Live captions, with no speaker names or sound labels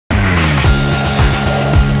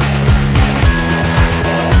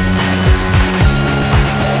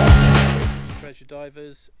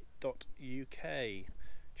UK.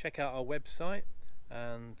 Check out our website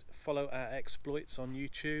and follow our exploits on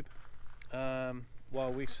YouTube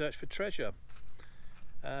while we search for treasure.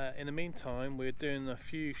 In the meantime, we're doing a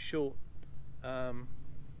few short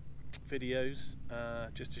videos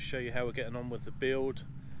just to show you how we're getting on with the build,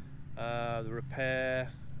 the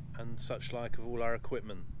repair and such like of all our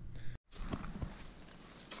equipment.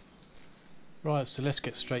 Right, so let's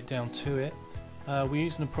get straight down to it. We're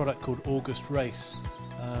using a product called August Race.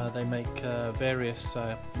 They make various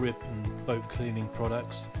rib and boat cleaning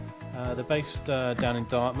products. They're based down in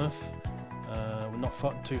Dartmouth. We're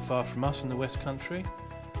not too far from us in the West Country,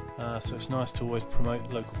 so it's nice to always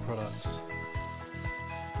promote local products.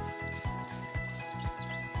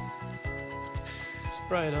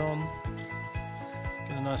 Spray it on,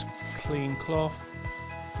 get a nice clean cloth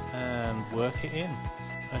and work it in.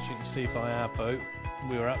 As you can see by our boat,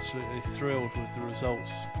 we were absolutely thrilled with the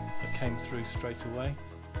results that came through straight away.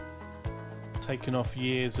 Taking off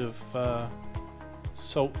years of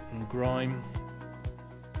salt and grime,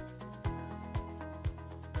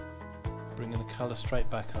 bringing the colour straight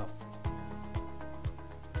back up.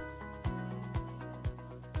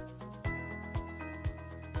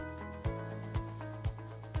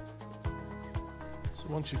 So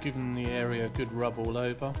once you've given the area a good rub all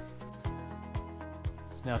over,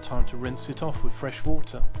 it's now time to rinse it off with fresh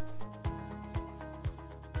water.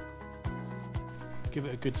 Give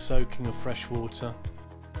it a good soaking of fresh water,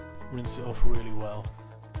 rinse it off really well.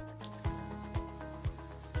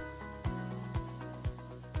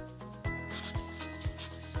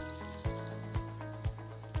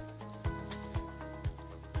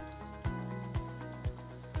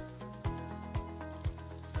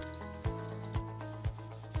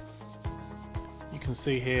 You can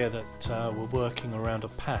see here that we're working around a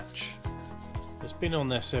patch that's been on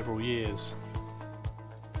there several years.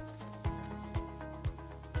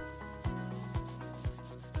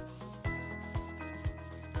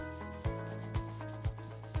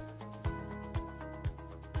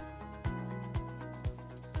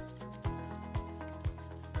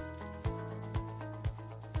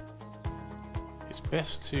 It's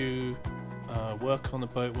best to work on the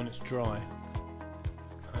boat when it's dry.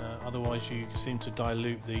 Otherwise you seem to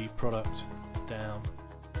dilute the product down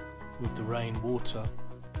with the rain water.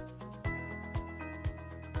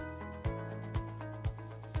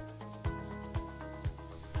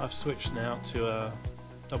 I've switched now to a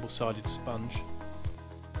double-sided sponge.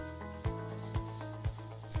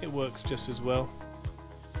 It works just as well.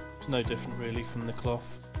 It's no different really from the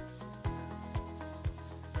cloth.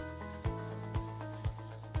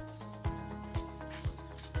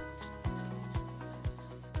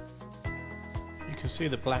 You can see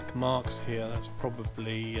the black marks here. That's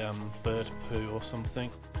probably bird poo or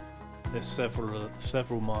something. There's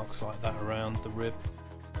several marks like that around the rib.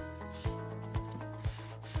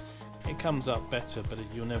 It comes up better, but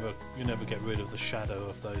you'll never get rid of the shadow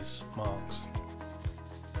of those marks.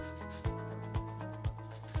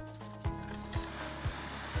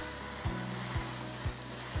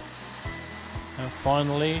 And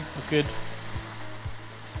finally, a good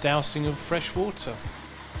dousing of fresh water.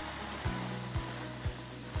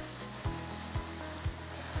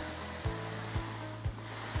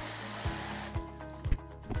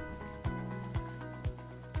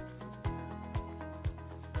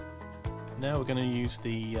 Now we're going to use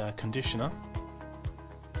the conditioner.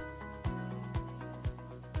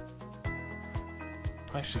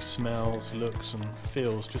 Actually smells, looks and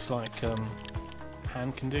feels just like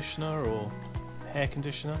hand conditioner or hair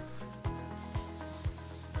conditioner.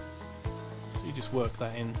 So you just work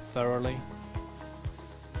that in thoroughly.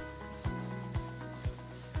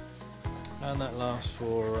 And that lasts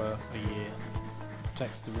for a year.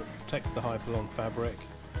 Protects the Hypalon fabric.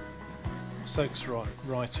 Soaks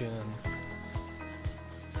right in and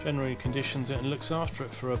generally conditions it and looks after it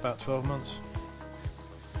for about 12 months.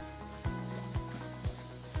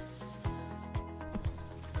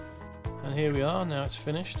 And here we are, now it's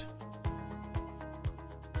finished.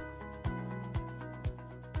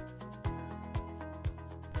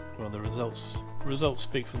 Well, the results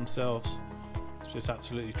speak for themselves. It's just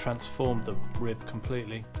absolutely transformed the rib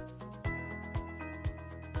completely.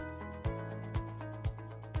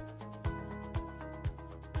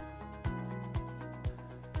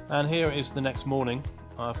 And here it is the next morning.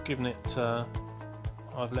 I've given it,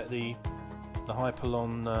 I've let the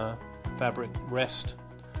Hypalon fabric rest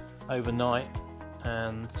overnight,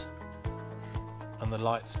 and the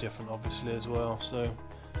light's different obviously as well, so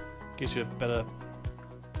gives you a better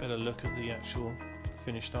look at the actual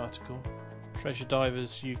finished article. Treasure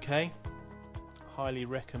Divers UK, highly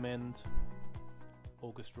recommend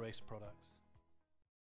August Race products.